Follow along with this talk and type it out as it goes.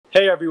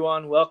Hey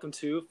everyone, welcome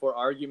to For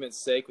Argument's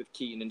Sake with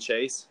Keaton and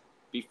Chase.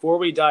 Before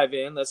we dive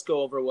in, let's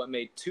go over what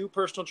made two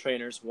personal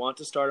trainers want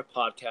to start a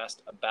podcast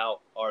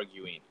about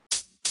arguing.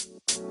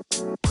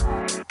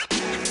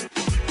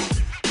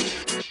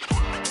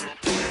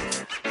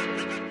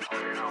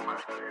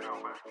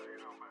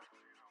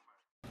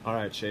 All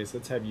right, Chase,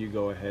 let's have you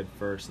go ahead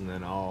first and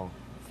then I'll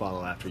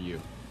follow after you.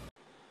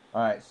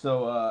 All right,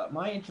 so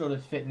my intro to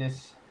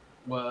fitness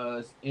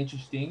was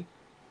interesting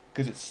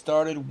because it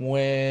started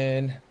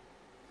when,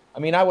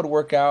 I would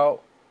work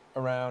out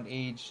around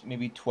age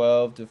maybe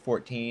 12 to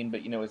 14,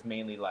 but it was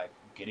mainly like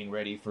getting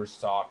ready for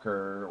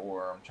soccer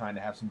or I'm trying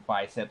to have some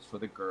biceps for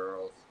the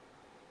girls.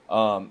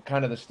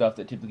 Kind of the stuff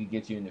that typically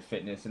gets you into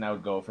fitness, and I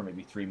would go for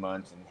maybe 3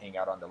 months and hang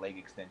out on the leg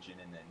extension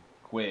and then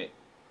quit.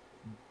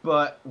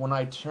 But when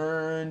I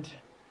turned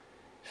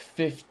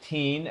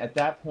 15, at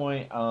that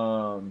point,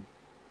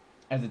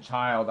 as a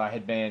child, I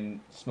had been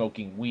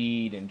smoking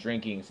weed and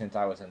drinking since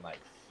I was in like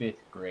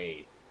fifth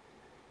grade.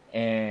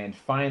 And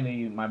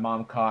finally, my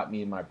mom caught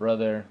me and my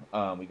brother.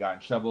 We got in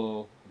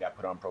trouble. We got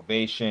put on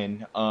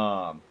probation.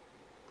 I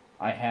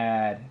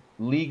had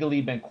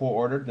legally been court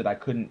ordered that I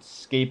couldn't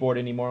skateboard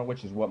anymore,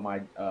 which is what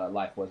my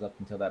life was up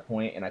until that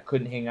point, and I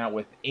couldn't hang out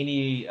with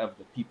any of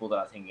the people that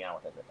I was hanging out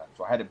with at that time.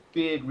 So I had a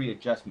big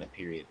readjustment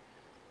period,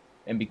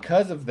 and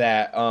because of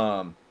that,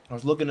 I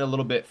was looking a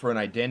little bit for an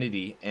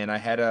identity, and I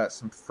had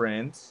some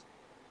friends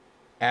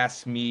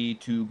ask me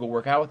to go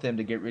work out with them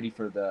to get ready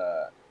for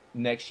the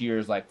next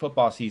year's like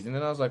football season,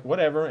 and I was like,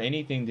 whatever,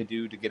 anything to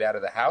do to get out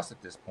of the house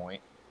at this point.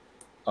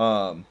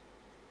 Um,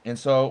 and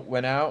so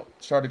went out,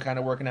 started kind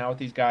of working out with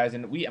these guys,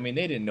 and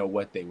they didn't know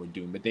what they were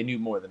doing, but they knew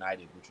more than I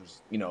did, which was,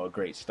 a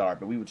great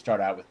start. But we would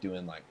start out with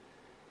doing like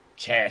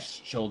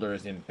chest,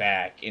 shoulders, and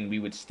back, and we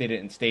would sit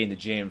and stay in the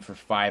gym for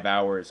 5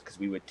 hours because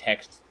we would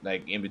text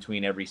like in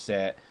between every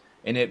set,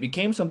 and it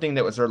became something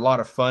that was a lot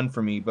of fun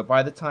for me. But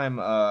by the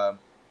time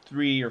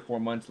 3 or 4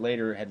 months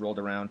later had rolled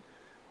around,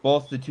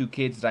 both the two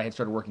kids that I had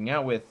started working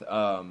out with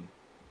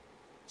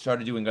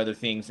started doing other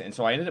things, and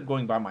so I ended up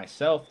going by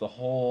myself the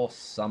whole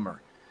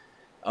summer.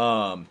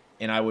 And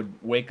I would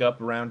wake up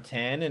around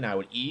 10 and I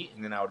would eat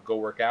and then I would go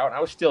work out. And I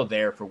was still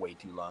there for way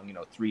too long,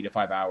 3 to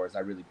 5 hours. I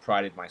really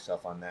prided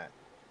myself on that.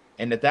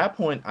 And at that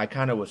point, I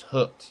kind of was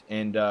hooked.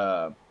 And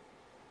I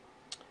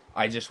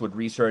just would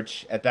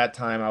research. At that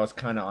time, I was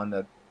kind of on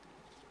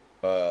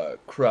the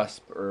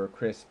crisp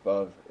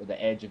of or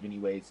the edge of,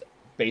 anyways,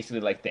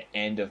 basically like the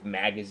end of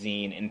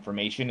magazine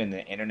information and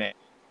the internet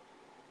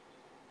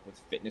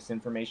with fitness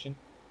information.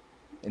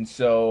 And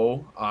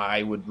so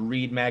I would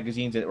read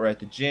magazines that were at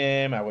the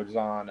gym. I was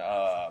on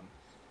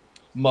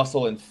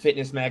muscle and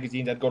fitness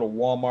magazines. I'd go to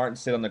Walmart and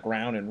sit on the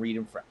ground and read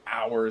them for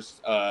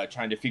hours,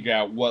 trying to figure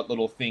out what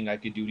little thing I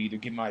could do to either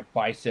get my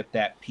bicep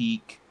that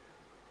peak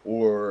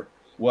or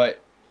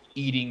what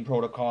eating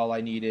protocol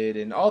I needed.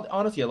 And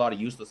honestly, a lot of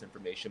useless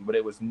information, but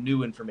it was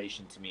new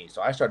information to me.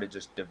 So I started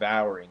just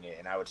devouring it,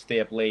 and I would stay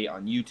up late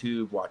on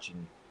YouTube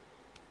watching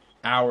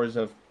hours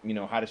of,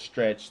 how to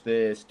stretch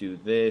this, do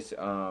this.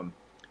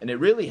 And it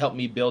really helped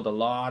me build a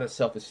lot of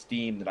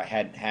self-esteem that I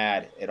hadn't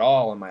had at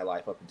all in my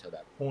life up until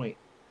that point.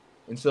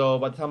 And so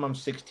by the time I'm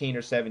 16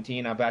 or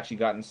 17, I've actually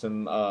gotten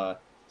some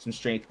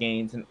strength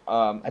gains. And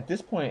at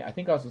this point, I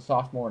think I was a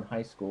sophomore in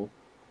high school,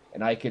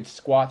 and I could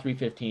squat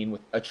 315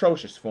 with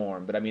atrocious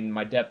form. But I mean,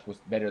 my depth was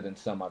better than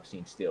some I've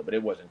seen still, but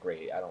it wasn't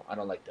great. I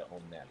don't like to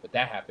own that, but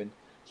that happened.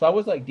 So I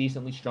was like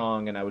decently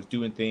strong, and I was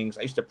doing things.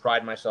 I used to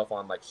pride myself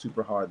on like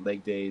super hard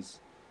leg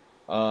days.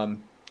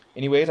 Um,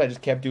 Anyways, I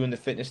just kept doing the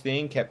fitness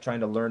thing, kept trying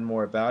to learn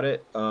more about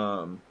it.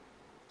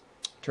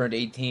 Turned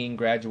 18,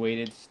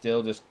 graduated,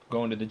 still just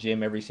going to the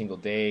gym every single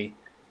day.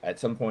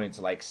 At some point, it's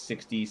like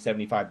 60,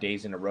 75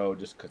 days in a row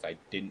just because I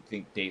didn't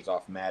think days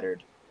off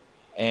mattered.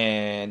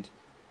 And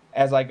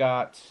as I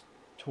got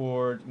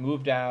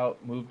moved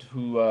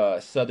to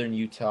southern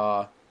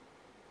Utah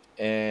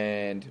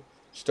and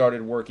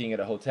started working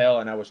at a hotel,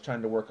 and I was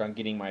trying to work on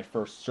getting my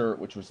first cert,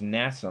 which was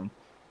NASM.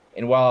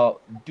 And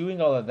while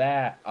doing all of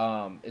that,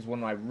 is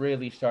when I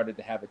really started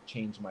to have a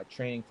change in my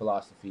training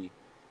philosophy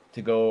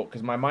to go,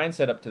 because my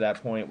mindset up to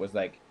that point was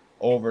like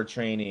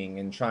overtraining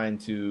and trying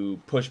to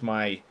push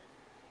my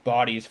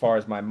body as far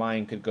as my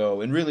mind could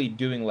go, and really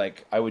doing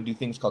like I would do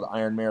things called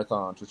iron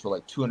marathons, which were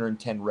like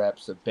 210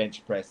 reps of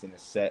bench press in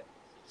a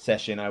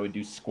session. I would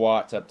do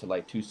squats up to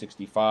like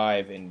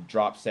 265 and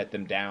drop set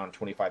them down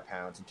 25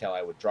 pounds until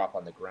I would drop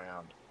on the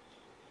ground.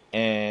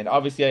 And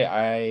obviously,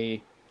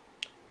 I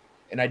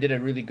did a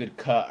really good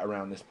cut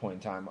around this point in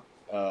time.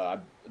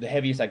 The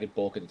heaviest I could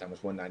bulk at the time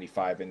was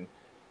 195, and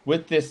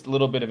with this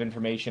little bit of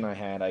information I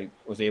had, I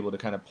was able to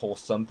kind of pull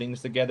some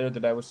things together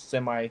that I was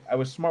smart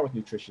with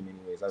nutrition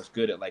anyways. I was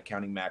good at like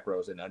counting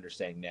macros and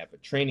understanding that,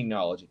 but training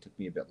knowledge, it took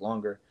me a bit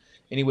longer.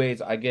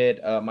 Anyways, I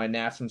get my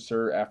NASM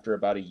cert after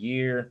about a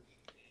year,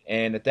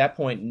 and at that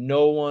point,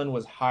 no one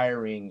was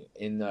hiring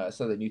in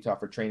Southern Utah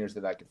for trainers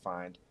that I could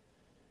find.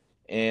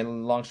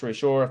 And long story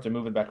short, after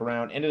moving back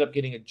around, ended up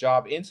getting a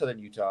job in Southern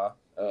Utah,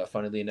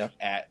 funnily enough,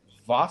 at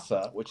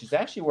Vasa, which is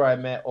actually where I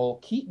met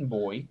old Keaton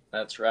Boy.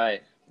 That's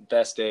right.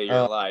 Best day of your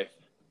Uh, life.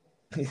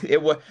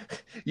 It was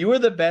you were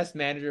the best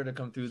manager to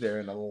come through there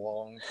in a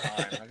long time.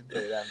 I can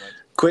tell you that much.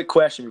 Quick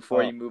question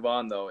before you Oh, move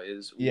on, though,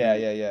 is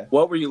yeah.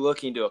 what were you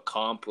looking to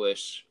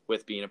accomplish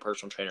with being a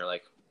personal trainer?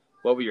 Like,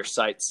 what were your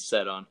sights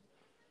set on?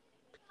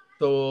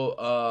 So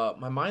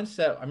my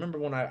mindset, I remember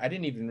when I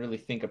didn't even really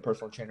think a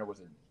personal trainer was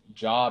a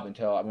job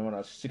until I mean when I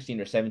was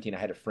 16 or 17, I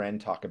had a friend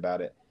talk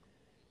about it.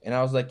 And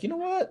I was like, you know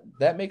what?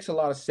 That makes a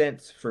lot of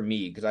sense for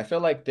me because I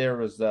felt like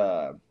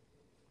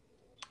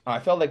I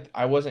felt like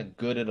I wasn't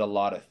good at a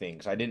lot of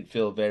things. I didn't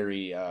feel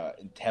very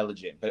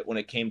intelligent, but when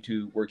it came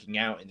to working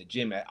out in the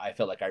gym, I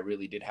felt like I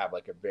really did have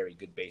like a very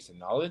good base of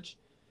knowledge.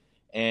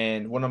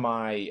 And one of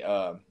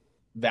my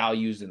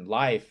values in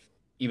life,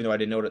 even though I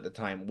didn't know it at the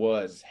time,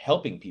 was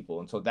helping people.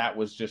 And so that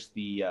was just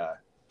the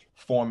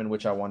form in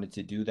which I wanted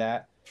to do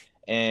that.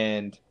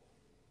 And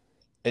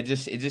it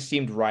just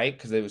seemed right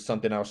because it was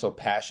something I was so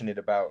passionate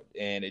about,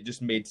 and it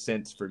just made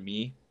sense for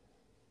me.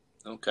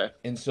 Okay.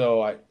 And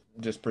so I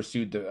just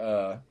pursued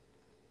the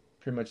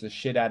pretty much the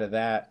shit out of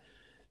that.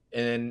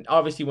 And then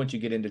obviously once you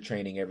get into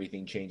training,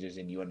 everything changes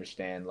and you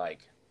understand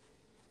like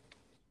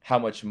how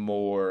much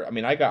more. I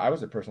mean, I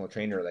was a personal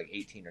trainer at like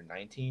 18 or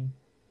 19,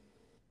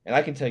 and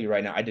I can tell you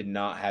right now, I did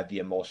not have the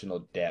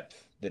emotional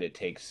depth that it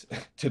takes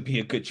to be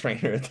a good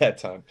trainer at that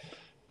time,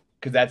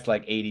 because that's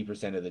like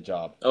 80% of the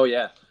job. Oh,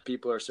 yeah.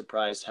 People are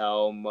surprised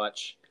how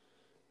much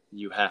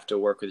you have to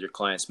work with your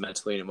clients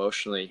mentally and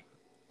emotionally,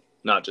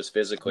 not just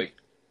physically.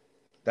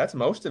 That's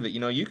most of it.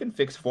 You can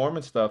fix form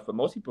and stuff, but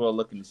most people are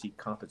looking to see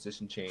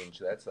composition change.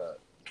 That's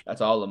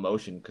all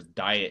emotion because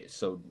diet is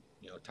so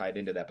tied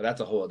into that. But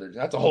that's a whole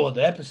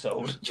other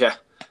episode. Yeah.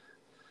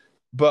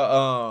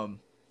 But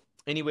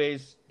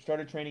anyways,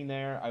 started training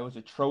there. I was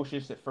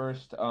atrocious at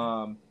first.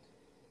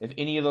 If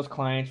any of those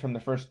clients from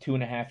the first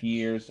 2.5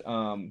 years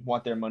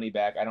want their money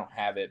back, I don't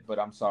have it, but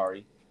I'm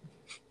sorry.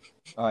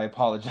 I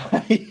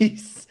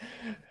apologize.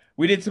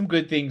 We did some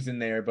good things in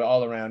there, but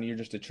all around, you're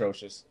just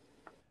atrocious.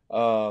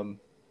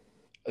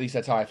 At least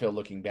that's how I feel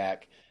looking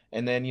back.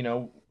 And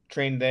then,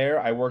 trained there.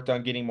 I worked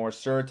on getting more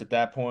certs. At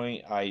that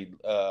point, I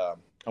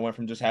went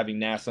from just having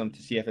NASM to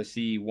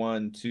CFSC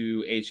 1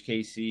 to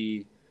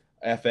HKC,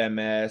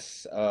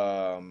 FMS,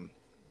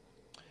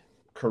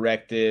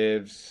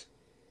 correctives.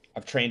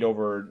 I've trained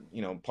over,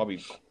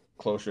 probably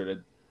closer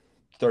to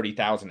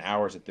 30,000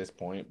 hours at this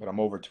point, but I'm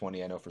over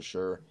 20, I know for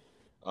sure.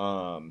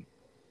 Um,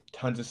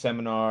 Tons of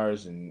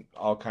seminars and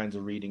all kinds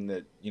of reading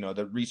that,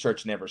 the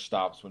research never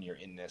stops when you're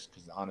in this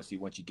because honestly,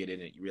 once you get in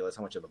it, you realize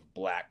how much of a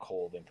black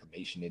hole of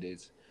information it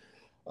is.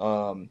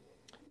 Um,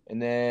 and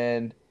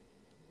then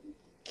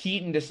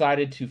Keaton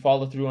decided to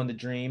follow through on the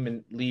dream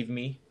and leave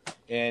me.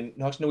 And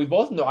no, we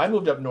both know I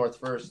moved up north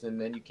first, and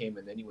then you came,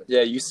 and then you went.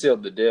 Yeah, you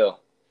sealed the deal.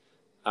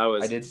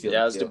 I did seal the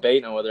I was deal.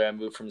 debating on whether I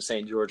moved from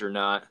St. George or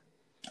not.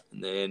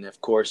 And then,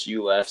 of course,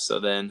 you left, so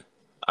then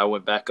I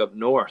went back up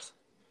north.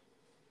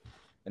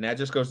 And that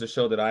just goes to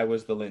show that I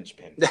was the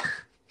linchpin.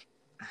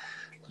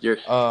 You're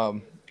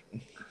I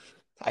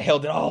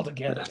held it all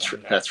together.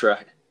 That's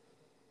right.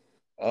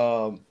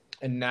 And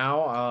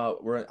now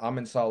I'm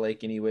in Salt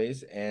Lake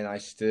anyways, and I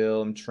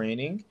still am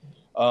training.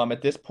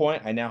 At this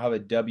point, I now have a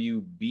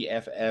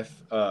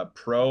WBFF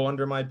Pro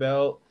under my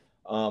belt.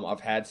 I've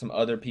had some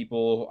other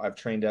people I've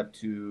trained up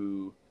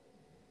to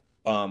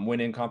win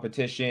in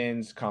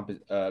competitions,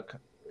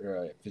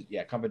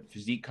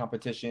 physique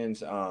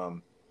competitions.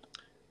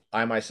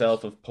 I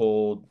myself have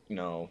pulled,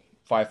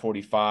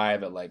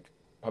 545 at like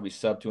probably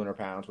sub 200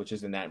 pounds, which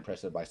isn't that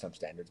impressive by some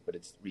standards, but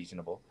it's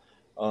reasonable.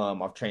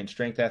 I've trained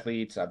strength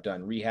athletes. I've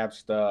done rehab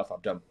stuff.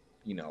 I've done,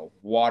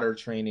 water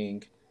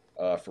training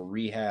for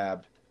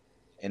rehab.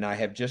 And I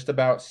have just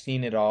about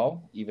seen it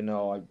all, even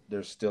though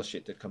there's still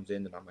shit that comes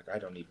in that I'm like,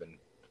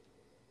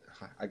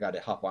 I got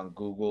to hop on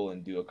Google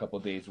and do a couple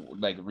of days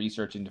like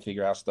researching to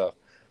figure out stuff.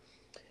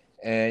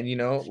 And,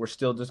 we're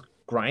still just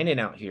grinding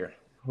out here.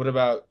 What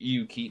about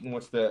you, Keaton?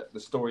 What's the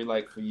story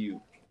like for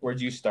you? Where'd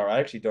you start? I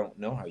actually don't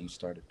know how you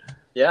started.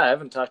 Yeah, I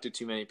haven't talked to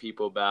too many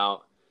people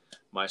about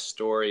my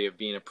story of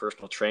being a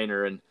personal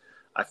trainer. And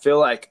I feel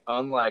like,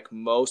 unlike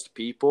most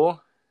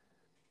people,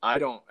 I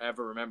don't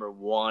ever remember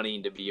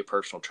wanting to be a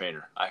personal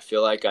trainer. I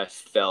feel like I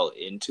fell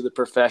into the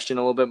profession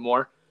a little bit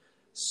more.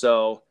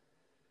 So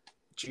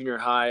junior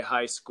high,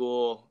 high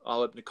school,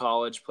 all up to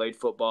college, played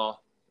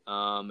football,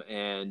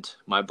 and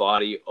my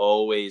body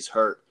always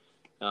hurt.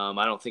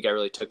 I don't think I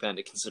really took that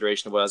into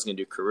consideration of what I was going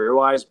to do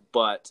career-wise,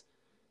 but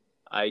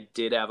I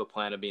did have a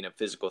plan of being a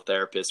physical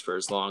therapist for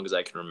as long as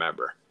I can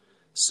remember.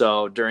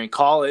 So during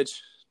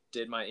college,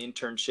 did my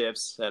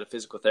internships at a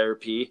physical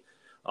therapy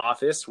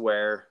office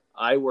where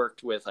I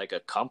worked with like a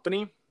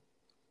company.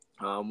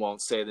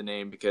 Won't say the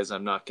name because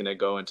I'm not going to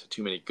go into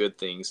too many good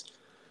things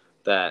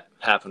that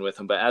happened with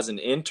them. But as an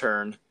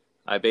intern,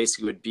 I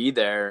basically would be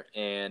there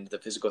and the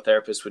physical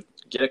therapist would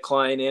get a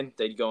client in.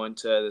 They'd go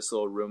into this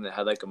little room that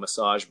had like a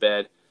massage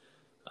bed.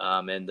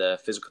 And the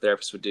physical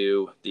therapist would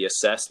do the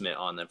assessment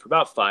on them for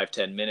about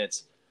 5-10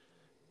 minutes.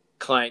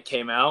 Client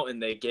came out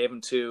and they gave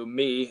them to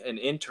me, an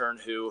intern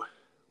who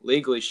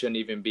legally shouldn't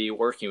even be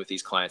working with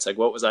these clients. Like,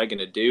 what was I going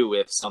to do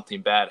if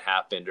something bad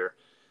happened or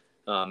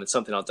It's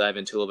something I'll dive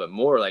into a little bit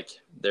more, like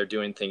they're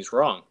doing things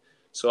wrong.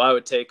 So I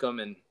would take them,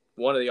 and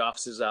one of the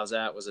offices I was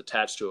at was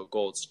attached to a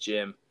Gold's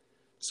Gym.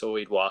 So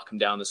we'd walk them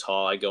down this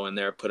hall. I'd go in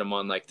there, put them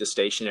on like the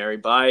stationary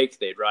bike.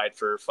 They'd ride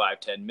for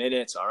 5-10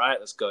 minutes. All right,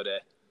 let's go to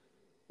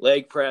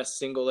leg press,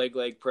 single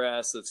leg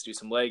press. Let's do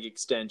some leg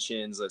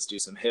extensions. Let's do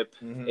some hip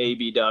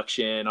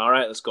abduction. All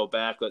right, let's go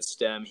back. Let's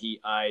stem,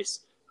 heat, ice.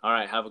 All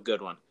right, have a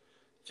good one.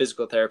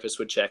 Physical therapist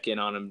would check in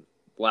on them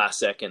last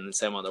second and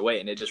send them on their way.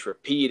 And it just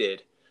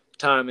repeated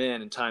time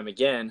in and time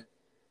again.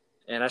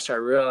 And I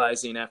started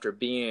realizing after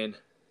being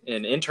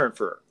an intern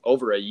for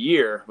over a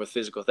year with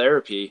physical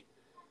therapy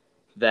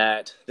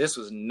that this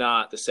was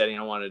not the setting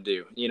I wanted to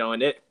do. You know,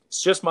 and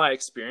it's just my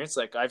experience.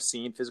 Like I've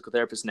seen physical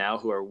therapists now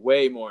who are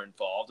way more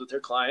involved with their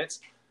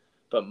clients,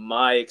 but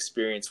my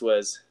experience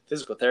was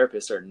physical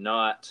therapists are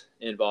not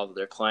involved with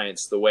their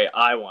clients the way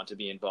I want to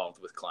be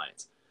involved with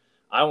clients.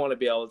 I want to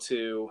be able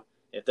to,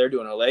 if they're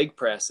doing a leg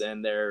press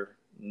and their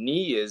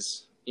knee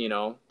is, you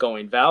know,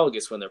 going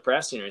valgus when they're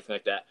pressing or anything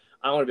like that,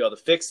 I want to be able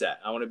to fix that.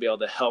 I want to be able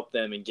to help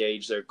them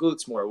engage their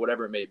glutes more,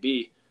 whatever it may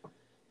be.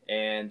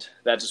 And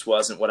that just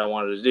wasn't what I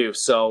wanted to do.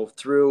 So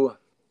through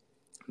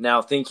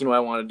now thinking what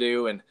I want to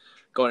do and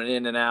going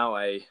in and out,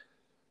 I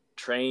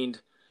trained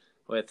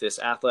with this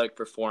Athletic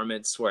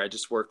Performance where I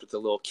just worked with the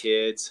little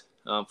kids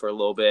for a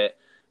little bit.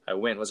 I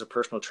went and was a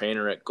personal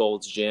trainer at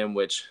Gold's Gym,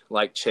 which,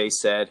 like Chase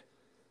said,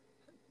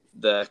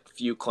 the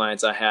few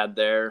clients I had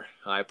there,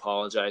 I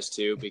apologize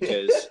to,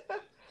 because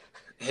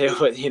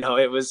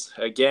it was,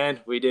 again,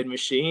 we did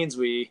machines.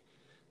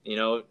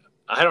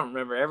 I don't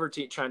remember ever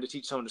trying to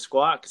teach someone to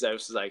squat because I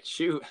was like,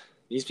 shoot,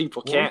 these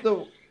people can't.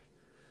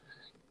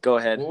 Go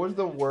ahead. What was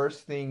the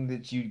worst thing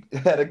that you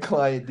had a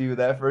client do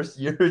that first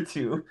year or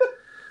two?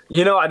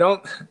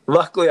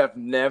 Luckily, I've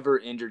never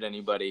injured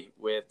anybody.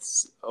 With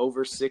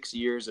over 6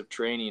 years of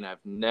training,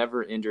 I've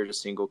never injured a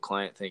single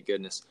client, thank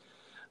goodness.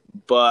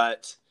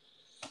 But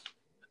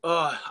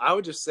I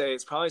would just say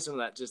it's probably some of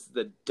that, just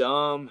the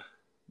dumb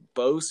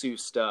BOSU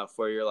stuff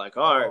where you're like,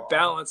 all right,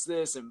 balance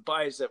this and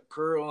bicep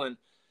curl, and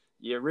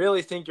you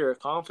really think you're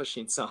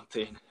accomplishing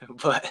something,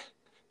 but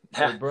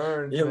it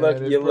burns.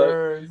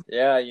 Burns.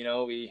 Yeah,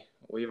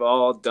 we've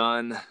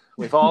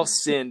all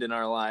sinned in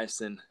our lives,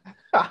 and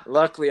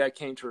luckily I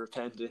came to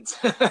repentance.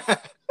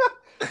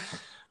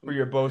 For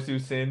your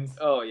BOSU sins.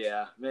 Oh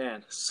yeah,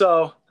 man.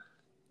 So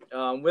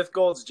with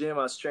Gold's Gym,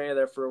 I was training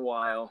there for a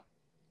while,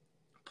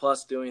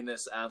 plus doing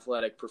this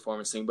Athletic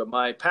Performance thing, but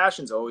my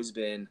passion's always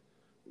been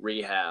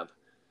rehab.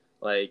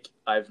 Like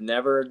I've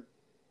never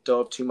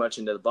dove too much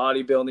into the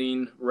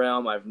bodybuilding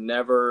realm. I've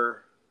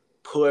never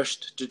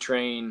pushed to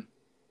train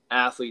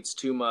athletes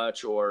too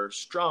much or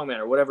strongman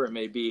or whatever it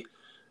may be.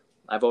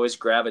 I've always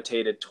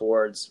gravitated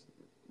towards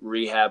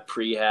rehab,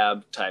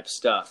 prehab type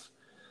stuff.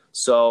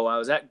 So I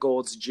was at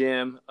Gold's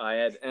Gym. I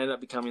had ended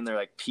up becoming their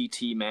like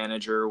PT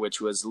manager,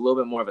 which was a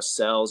little bit more of a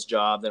sales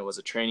job than it was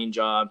a training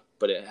job,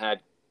 but it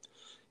had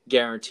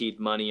guaranteed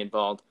money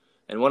involved.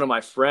 And one of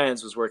my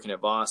friends was working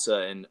at Vasa,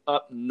 and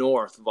up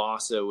north,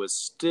 Vasa was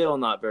still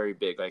not very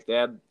big. Like they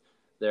had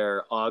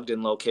their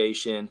Ogden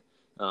location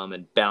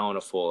and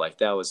Bountiful, like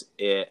that was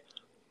it.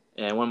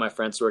 And one of my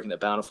friends was working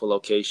at Bountiful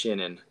location,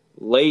 and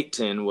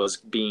Layton was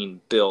being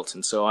built.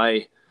 And so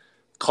I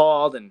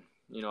called and,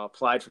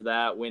 applied for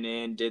that, went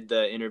in, did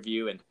the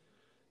interview. And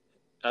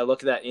I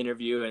looked at that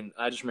interview, and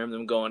I just remember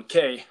them going,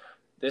 okay,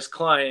 this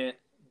client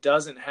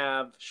doesn't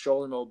have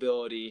shoulder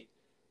mobility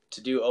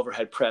to do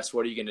overhead press.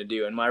 What are you going to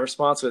do? And my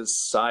response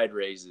was side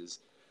raises.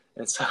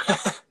 And so,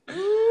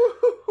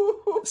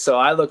 so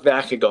I look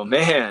back and go,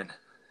 man,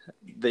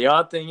 the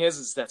odd thing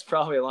is that's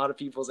probably a lot of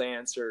people's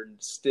answer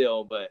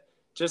still, but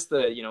just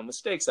the,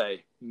 mistakes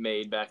I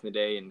made back in the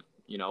day, and,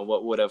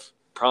 what would have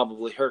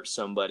probably hurt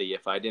somebody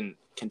if I didn't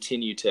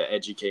continue to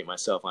educate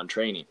myself on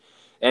training.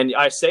 And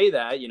I say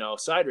that,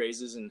 side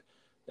raises, and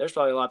there's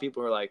probably a lot of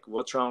people who are like,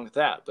 what's wrong with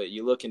that? But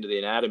you look into the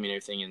anatomy and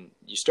everything, and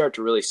you start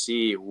to really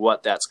see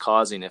what that's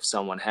causing if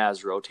someone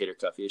has rotator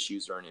cuff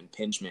issues or an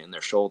impingement in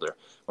their shoulder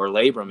or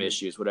labrum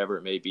issues, whatever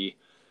it may be.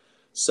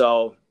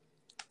 So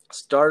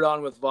started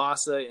on with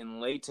Vasa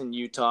in Layton,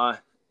 Utah,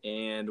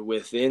 and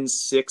within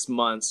 6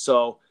 months,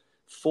 so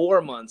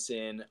 4 months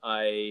in,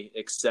 I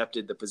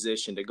accepted the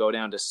position to go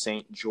down to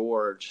St.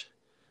 George,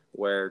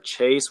 where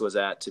Chase was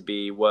at, to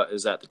be what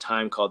is at the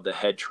time called the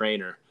head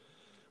trainer,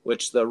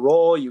 which the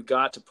role you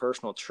got to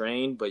personal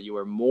train, but you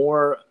were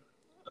more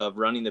of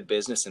running the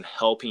business and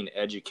helping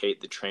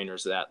educate the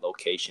trainers of that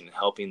location,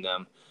 helping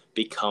them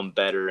become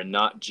better, and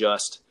not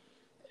just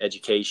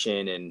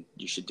education and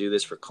you should do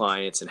this for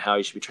clients and how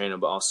you should be training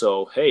them, but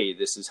also, hey,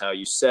 this is how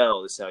you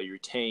sell, this is how you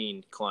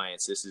retain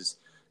clients, this is,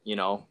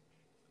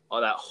 all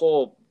that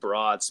whole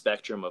broad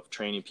spectrum of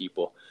training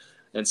people.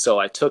 And so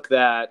I took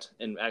that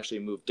and actually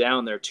moved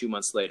down there 2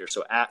 months later.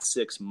 So at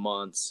 6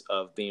 months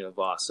of being at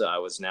Vasa, I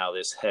was now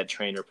this head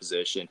trainer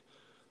position.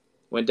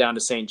 Went down to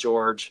St.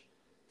 George,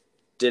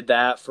 did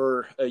that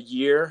for a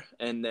year,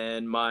 and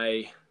then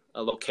my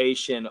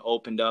location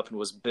opened up and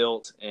was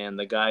built. And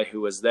the guy who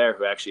was there,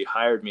 who actually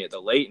hired me at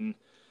the Layton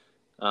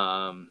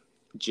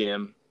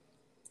gym,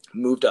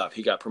 moved up.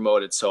 He got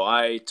promoted. So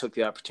I took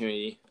the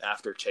opportunity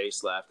after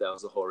Chase left. That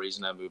was the whole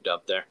reason I moved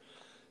up there,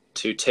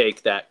 to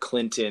take that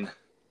Clinton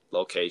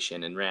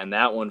location, and ran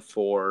that one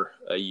for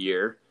a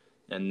year,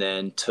 and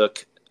then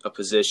took a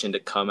position to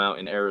come out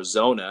in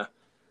Arizona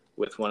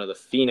with one of the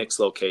Phoenix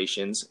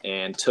locations,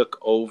 and took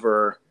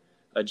over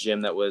a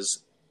gym that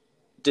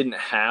didn't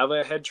have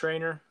a head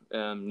trainer.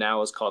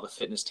 Now is called the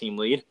fitness team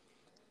lead.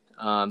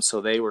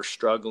 So they were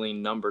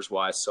struggling numbers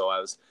wise. So I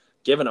was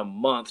given a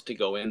month to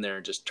go in there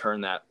and just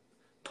turn that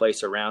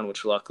place around,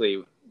 which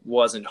luckily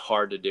wasn't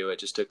hard to do. It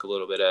just took a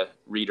little bit of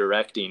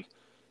redirecting,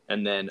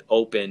 and then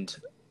opened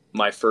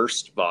my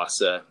first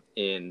Vasa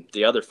in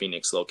the other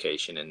Phoenix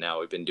location. And now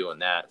we've been doing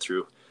that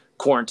through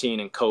quarantine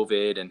and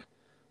COVID and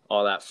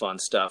all that fun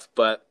stuff.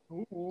 But,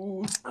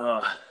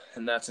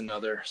 and that's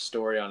another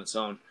story on its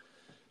own.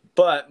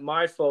 But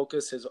my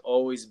focus has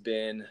always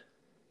been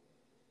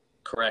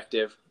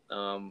corrective.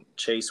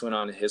 Chase went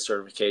on to his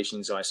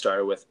certifications, so I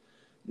started with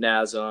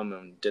NASM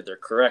and did their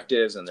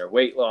correctives and their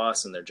weight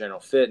loss and their general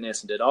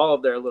fitness, and did all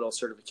of their little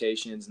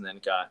certifications, and then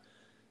got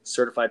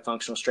certified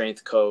functional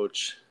strength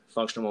coach,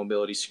 functional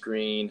mobility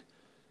screen,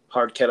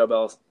 hard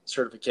kettlebell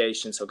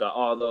certification. So got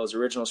all those,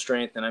 original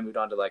strength. Then I moved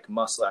on to like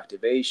muscle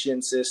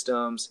activation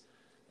systems.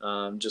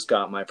 Just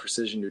got my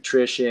precision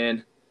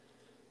nutrition.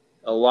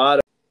 A lot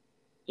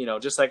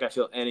of, just like I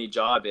feel any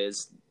job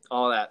is,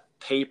 all that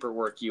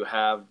paperwork you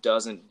have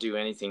doesn't do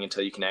anything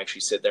until you can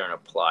actually sit there and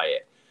apply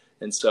it.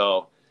 And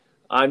so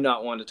I'm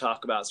not one to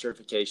talk about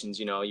certifications.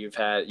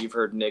 You've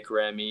heard Nick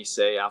Remy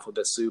say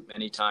alphabet soup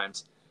many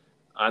times.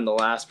 I'm the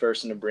last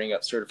person to bring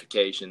up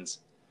certifications.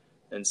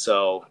 And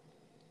so,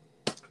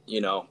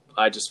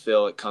 I just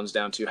feel it comes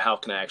down to, how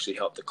can I actually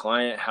help the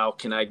client? How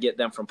can I get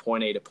them from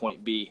point A to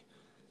point B?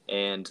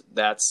 And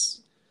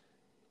that's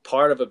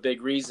part of a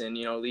big reason,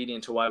 leading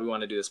into why we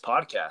want to do this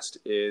podcast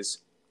is,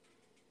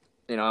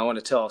 I want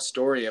to tell a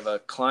story of a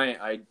client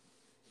I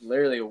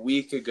literally a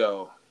week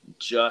ago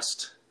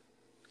just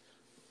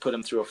put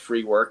him through a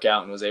free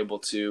workout and was able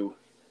to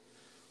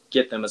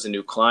get them as a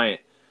new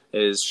client.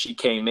 Is she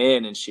came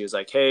in and she was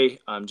like, hey,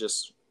 I'm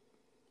just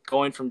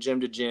going from gym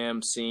to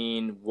gym,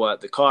 seeing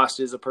what the cost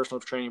is of personal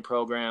training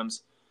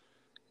programs,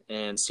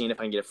 and seeing if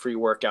I can get a free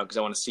workout because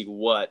I want to see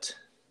what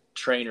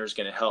trainer is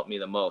going to help me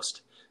the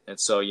most. And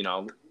so,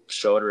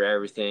 showed her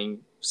everything,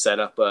 set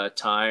up a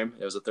time.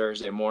 It was a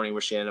Thursday morning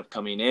where she ended up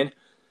coming in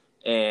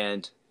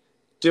and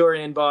do her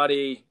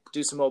in-body,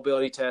 do some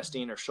mobility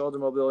testing. Her shoulder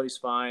mobility is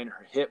fine.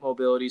 Her hip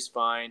mobility is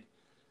fine.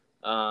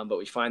 But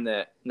we find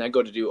that, and I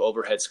go to do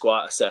overhead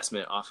squat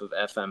assessment off of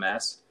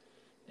FMS,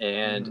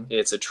 and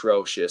it's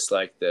atrocious.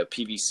 Like the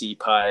PVC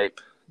pipe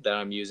that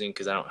I'm using,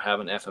 because I don't have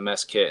an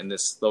FMS kit in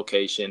this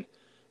location,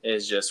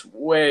 is just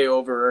way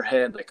over her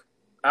head, like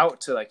out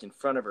to like in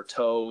front of her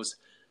toes.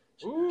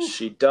 Ooh.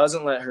 She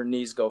doesn't let her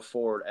knees go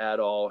forward at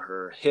all.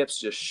 Her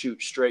hips just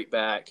shoot straight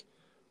back.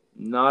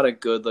 Not a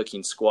good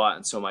looking squat.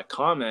 And so my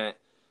comment,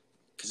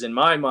 because in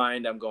my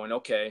mind I'm going,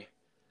 okay,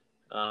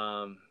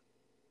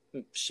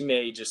 she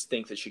may just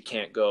think that she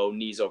can't go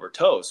knees over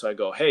toes. So I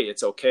go, hey,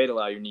 it's okay to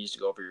allow your knees to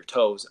go over your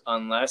toes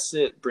unless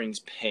it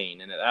brings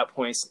pain. And at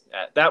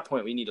that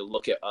point, we need to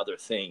look at other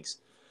things.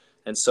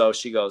 And so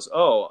she goes,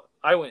 oh,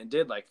 I went and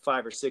did like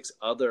 5 or 6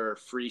 other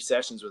free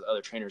sessions with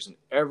other trainers, and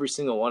every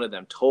single one of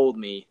them told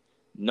me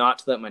not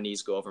to let my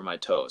knees go over my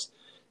toes.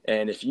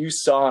 And if you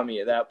saw me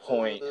at that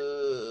point,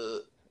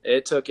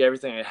 it took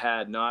everything I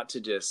had not to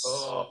just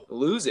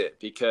lose it,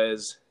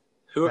 because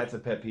that's a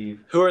pet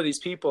peeve. Who are these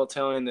people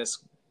telling this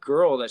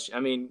girl that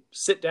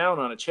sit down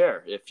on a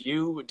chair. If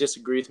you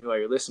disagree with me while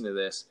you're listening to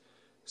this,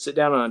 sit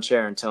down on a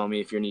chair and tell me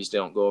if your knees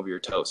don't go over your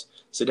toes.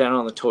 Sit down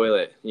on the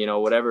toilet,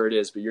 whatever it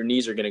is, but your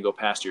knees are going to go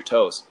past your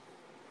toes.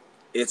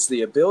 It's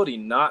the ability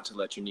not to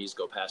let your knees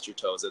go past your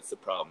toes that's the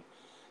problem.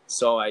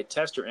 So I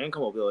test her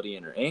ankle mobility,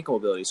 and her ankle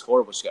mobility is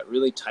horrible. She's got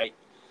really tight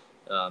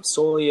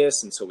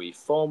soleus, and so we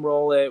foam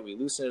roll it, we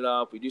loosen it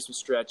up, we do some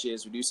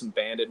stretches, we do some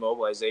banded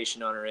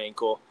mobilization on her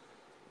ankle,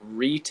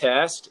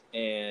 retest,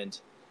 and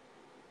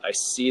I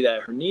see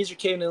that her knees are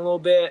caving in a little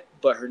bit,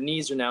 but her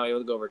knees are now able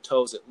to go over her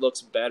toes. It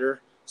looks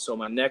better. So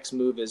my next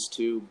move is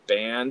to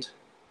band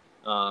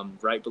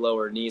right below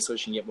her knee so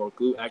she can get more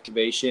glute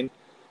activation,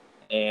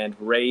 and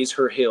raise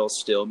her heels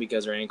still,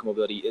 because her ankle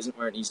mobility isn't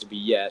where it needs to be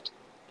yet.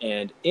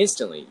 And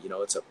instantly,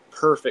 it's a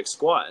perfect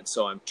squat. And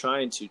so I'm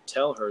trying to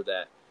tell her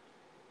that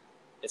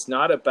it's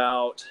not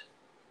about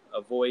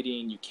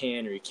avoiding you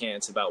can or you can't.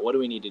 It's about what do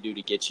we need to do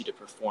to get you to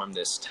perform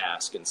this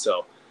task. And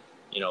so,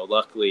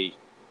 luckily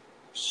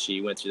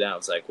she went through that. I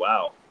was like,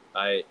 wow,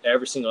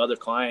 every single other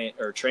client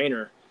or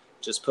trainer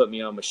just put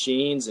me on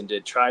machines and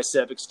did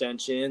tricep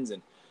extensions.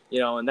 And,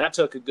 and that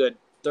took a good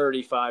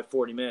 35,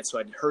 40 minutes. So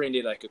I'd hurry and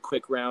did like a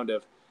quick round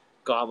of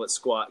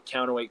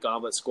counterweight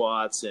goblet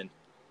squats and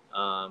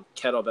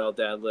kettlebell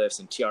deadlifts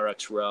and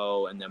TRX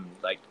row, and then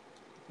like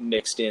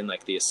mixed in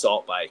like the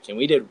assault bike. And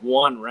we did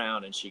one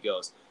round, and she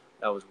goes,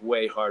 that was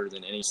way harder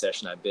than any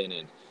session I've been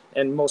in.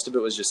 And most of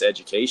it was just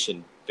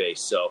education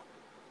based. So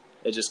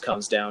it just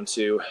comes down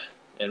to,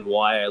 and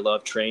why I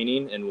love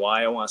training and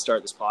why I want to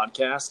start this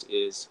podcast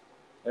is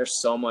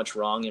there's so much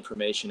wrong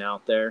information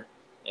out there.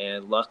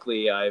 And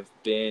luckily, I've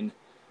been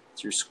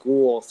through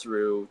school,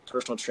 through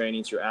personal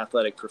training, through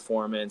athletic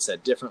performance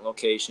at different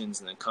locations,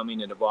 and then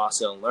coming into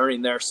Vasa and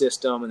learning their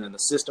system, and then the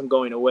system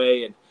going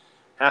away and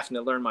having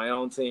to learn my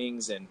own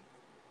things. And,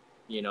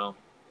 you know,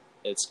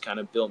 it's kind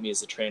of built me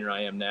as the trainer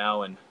I am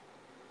now. And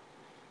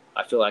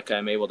I feel like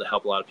I'm able to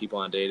help a lot of people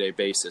on a day-to-day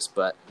basis,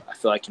 but I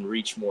feel I can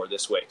reach more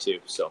this way too.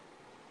 So.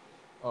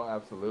 Oh,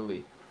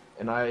 absolutely.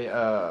 And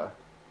I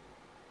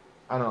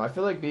don't know. I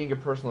feel like being a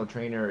personal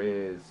trainer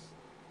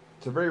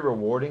it's a very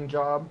rewarding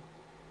job,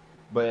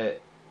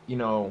 but you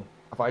know,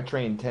 if I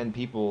train 10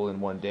 people in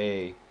one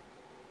day,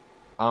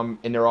 and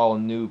they're all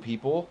new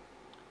people,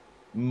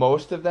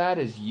 most of that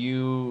is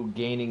you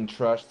gaining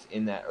trust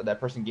in that, or that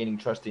person gaining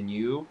trust in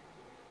you,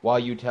 while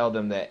you tell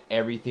them that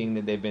everything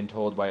that they've been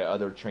told by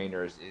other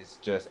trainers is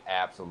just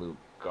absolute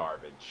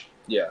garbage.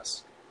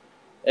 Yes.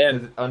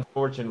 And Because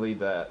unfortunately,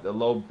 the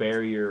low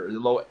barrier, the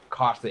low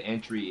cost of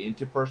entry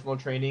into personal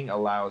training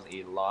allows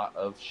a lot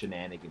of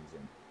shenanigans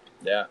in.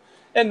 yeah,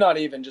 and not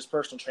even just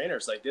personal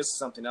trainers. Like, this is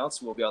something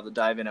else we'll be able to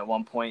dive in at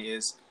one point.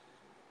 Is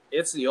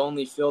it's the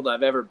only field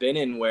I've ever been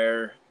in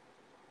where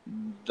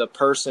the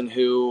person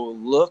who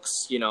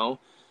looks,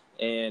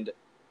 and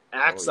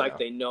acts like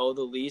they know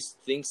the least,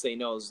 thinks they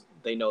know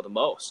the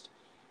most.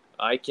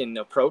 I can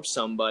approach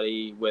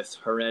somebody with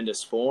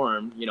horrendous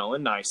form,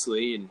 and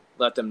nicely, and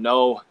let them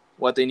know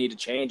what they need to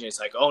change. And it's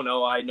like, oh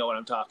no, I know what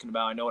I'm talking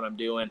about. I know what I'm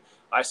doing.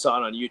 I saw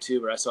it on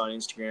YouTube or I saw it on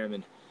Instagram,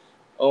 and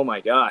oh my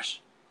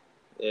gosh,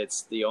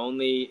 it's the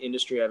only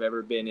industry I've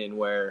ever been in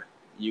where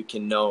you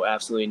can know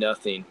absolutely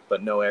nothing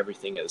but know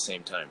everything at the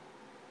same time.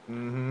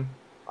 Mm-hmm.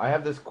 I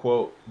have this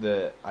quote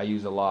that I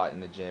use a lot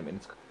in the gym,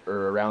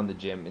 or around the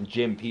gym, and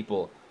gym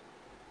people,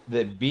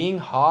 that being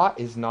hot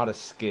is not a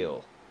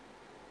skill.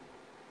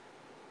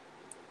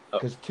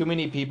 Because too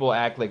many people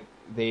act like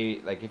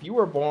if you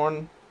were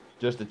born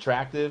just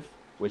attractive,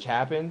 which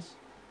happens,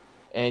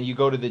 and you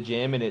go to the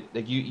gym and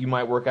you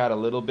might work out a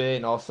little bit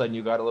and all of a sudden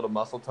you got a little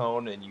muscle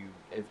tone and you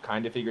have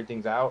kind of figured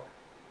things out.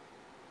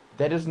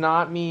 That does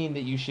not mean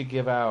that you should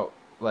give out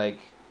like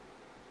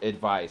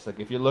advice. Like,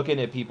 if you're looking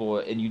at people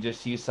and you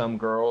just see some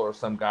girl or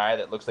some guy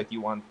that looks like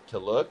you want to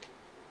look,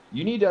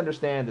 you need to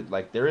understand that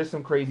like there is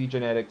some crazy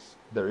genetics,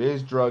 there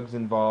is drugs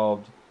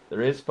involved,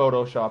 there is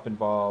Photoshop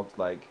involved.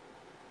 Like,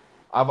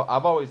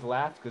 I've always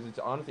laughed because it's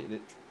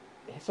honestly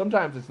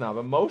sometimes it's not,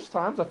 but most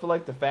times I feel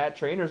like the fat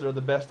trainers are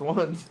the best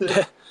ones.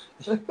 They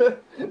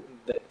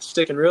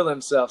stick and reel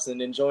themselves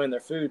and enjoying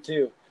their food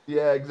too.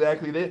 Yeah,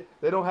 exactly.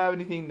 They don't have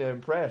anything to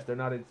impress. They're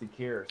not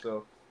insecure.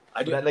 So,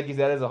 I do. That, like you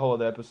said, is a whole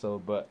other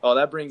episode. But oh,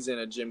 that brings in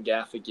a Jim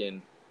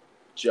Gaffigan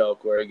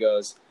joke where he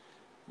goes,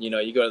 you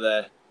go to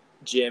the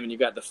gym and you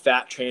got the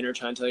fat trainer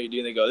trying to tell you to do,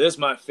 and they go, "This is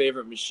my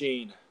favorite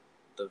machine,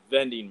 the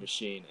vending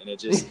machine," and it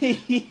just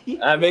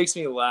that makes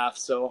me laugh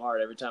so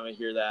hard every time I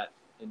hear that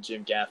in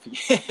Jim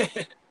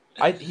Gaffigan.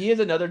 He has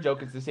another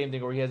joke. It's the same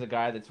thing where he has a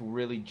guy that's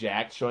really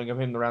jacked showing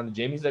him around the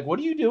gym. He's like, "What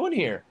are you doing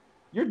here?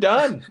 You're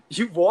done.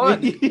 You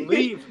won.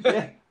 Leave."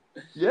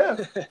 Yeah.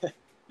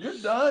 You're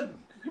done.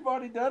 You've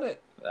already done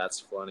it. That's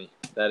funny.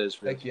 That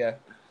is really. Heck yeah.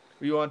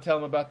 You want to tell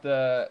them about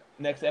the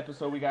next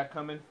episode we got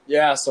coming?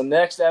 Yeah, so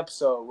next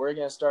episode, we're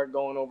going to start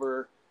going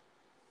over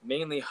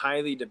mainly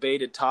highly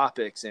debated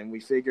topics, and we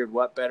figured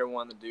what better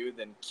one to do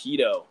than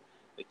keto,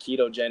 the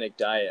ketogenic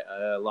diet.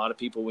 A lot of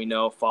people we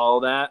know follow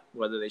that,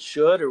 whether they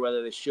should or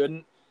whether they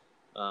shouldn't.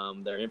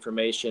 Their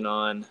information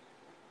on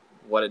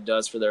what it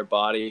does for their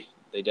body,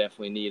 they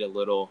definitely need a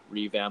little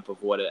revamp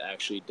of what it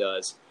actually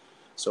does.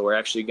 So we're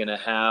actually going to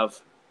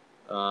have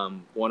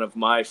one of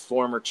my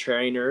former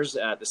trainers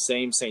at the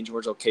same St.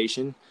 George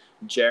location,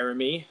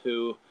 Jeremy,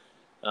 who,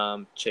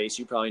 Chase,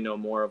 you probably know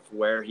more of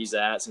where he's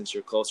at since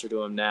you're closer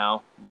to him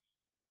now.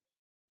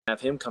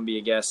 Have him come be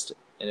a guest,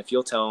 and if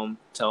you'll tell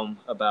him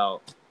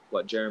about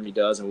what Jeremy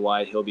does and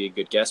why he'll be a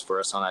good guest for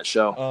us on that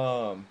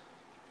show.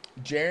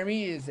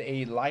 Jeremy is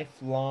a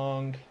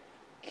lifelong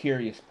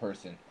curious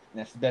person.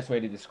 That's the best way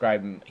to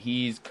describe him.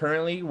 He's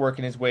currently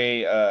working his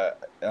way.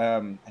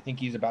 I think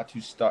he's about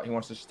to start. He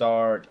wants to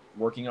start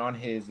working on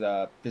his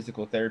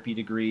physical therapy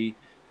degree.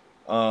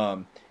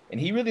 And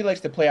he really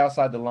likes to play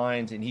outside the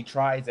lines, and he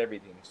tries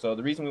everything. So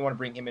the reason we want to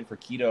bring him in for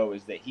keto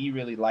is that he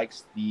really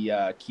likes the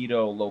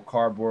keto low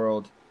carb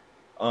world.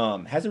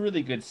 Has a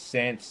really good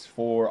sense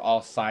for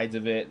all sides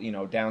of it.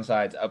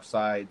 Downsides,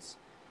 upsides,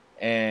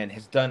 and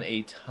has done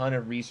a ton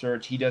of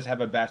research. He does have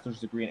a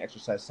bachelor's degree in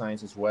exercise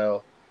science as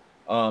well.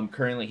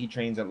 Currently he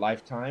trains at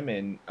Lifetime,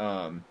 and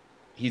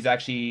he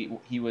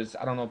was,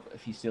 I don't know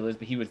if he still is,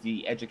 but he was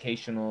the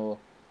educational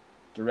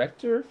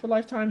director for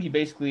Lifetime. He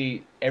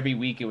basically, every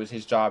week it was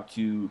his job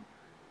to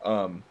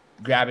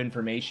grab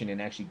information and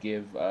actually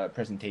give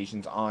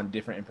presentations on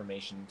different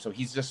information. So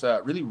he's just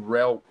really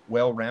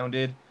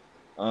well-rounded,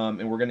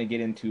 and we're going to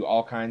get into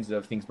all kinds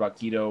of things about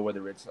keto,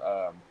 whether it's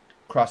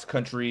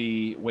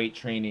cross-country, weight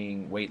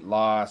training, weight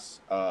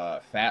loss,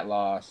 fat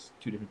loss,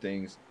 two different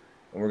things.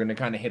 And we're going to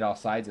kind of hit all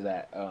sides of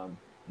that. And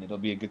it'll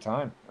be a good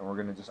time. And we're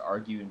going to just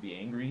argue and be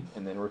angry.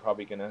 And then we're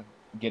probably going to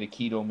get a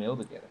keto meal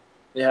together.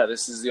 yeah,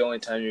 this is the only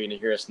time you're going to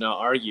hear us not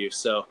argue.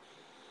 So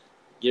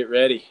get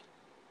ready.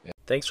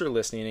 Thanks for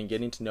listening and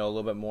getting to know a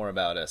little bit more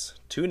about us.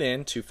 Tune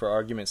in to For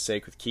Argument's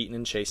Sake with Keaton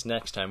and Chase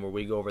next time, where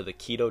we go over the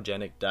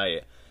ketogenic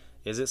diet.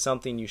 Is it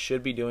something you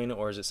should be doing,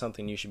 or is it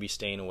something you should be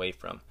staying away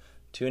from?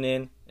 Tune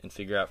in and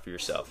figure out for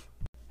yourself.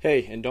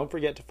 Hey, and don't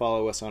forget to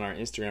follow us on our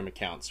Instagram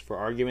accounts. For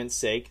Argument's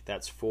Sake,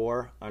 that's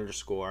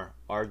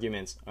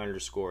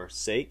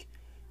 _arguments_sake.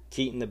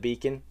 Keaton the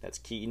Beacon, that's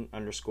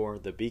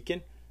Keaton_the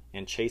Beacon,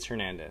 and Chase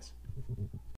Hernandez.